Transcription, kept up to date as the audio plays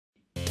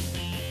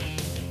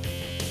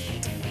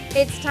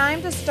It's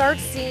time to start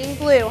seeing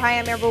blue. Hi,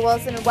 I'm Amber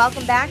Wilson, and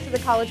welcome back to the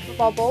College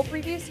Football Bowl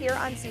previews here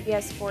on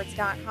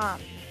CBSSports.com.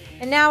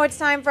 And now it's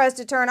time for us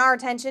to turn our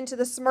attention to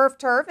the Smurf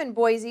Turf in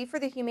Boise for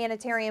the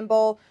Humanitarian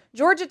Bowl.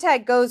 Georgia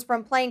Tech goes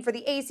from playing for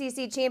the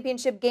ACC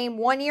Championship game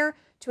one year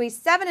to a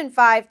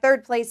 7-5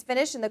 third-place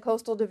finish in the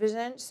Coastal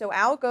Division. So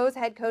out goes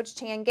head coach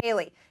Chan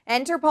Gailey.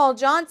 Enter Paul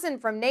Johnson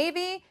from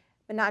Navy,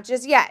 but not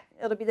just yet.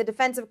 It'll be the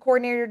defensive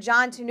coordinator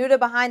John Tenuta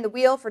behind the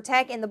wheel for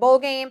Tech in the bowl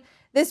game.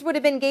 This would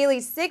have been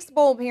Gailey's sixth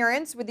bowl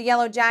appearance with the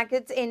Yellow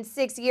Jackets in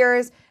 6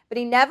 years, but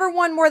he never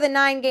won more than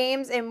 9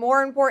 games, and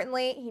more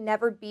importantly, he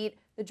never beat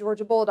the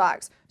Georgia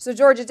Bulldogs. So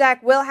Georgia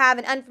Tech will have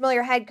an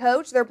unfamiliar head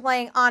coach. They're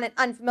playing on an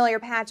unfamiliar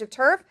patch of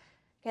turf.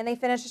 Can they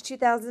finish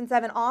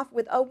 2007 off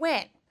with a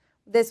win?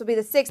 This will be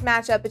the 6th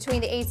matchup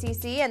between the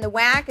ACC and the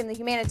WAC in the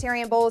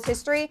Humanitarian Bowl's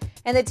history,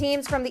 and the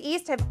teams from the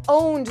East have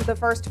owned the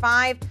first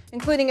 5,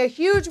 including a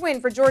huge win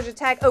for Georgia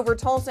Tech over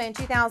Tulsa in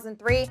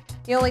 2003.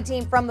 The only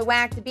team from the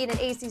WAC to beat an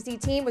ACC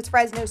team was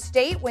Fresno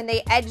State when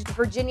they edged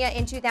Virginia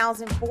in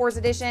 2004's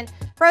edition.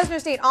 Fresno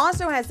State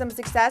also has some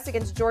success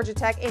against Georgia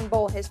Tech in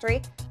bowl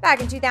history. Back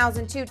in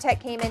 2002, Tech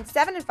came in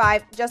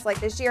 7-5, just like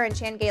this year in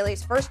Chan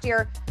Gailey's first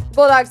year. The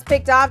Bulldogs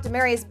picked off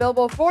Demarius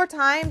Bilbo 4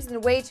 times in the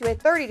way to a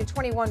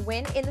 30-21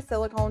 win in the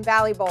Silicon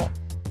Valley Bowl.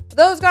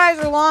 Those guys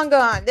are long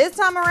gone. This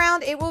time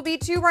around, it will be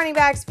 2 running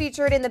backs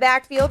featured in the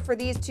backfield for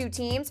these 2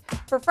 teams.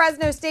 For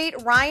Fresno State,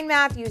 Ryan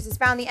Matthews has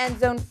found the end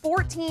zone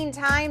 14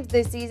 times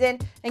this season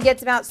and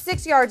gets about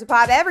 6 yards a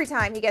pop every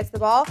time he gets the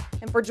ball.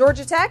 And for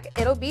Georgia Tech,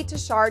 it'll be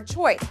Tashard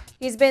Choice.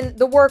 He's been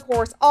the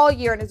workhorse all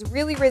year and has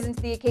really risen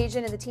to the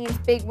occasion in the team's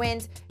big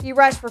wins. He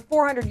rushed for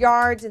 400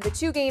 yards in the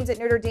 2 games at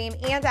Notre Dame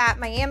and at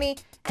Miami,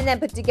 and then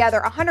put together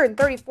a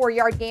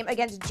 134-yard game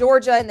against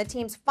Georgia in the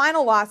team's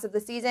final loss of the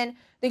season.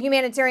 The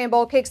Humanitarian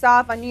Bowl kicks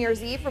off on New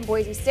Year's Eve from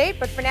Boise State,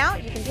 but for now,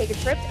 you can take a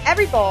trip to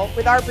every bowl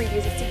with our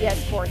previews at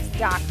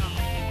CBSSports.com.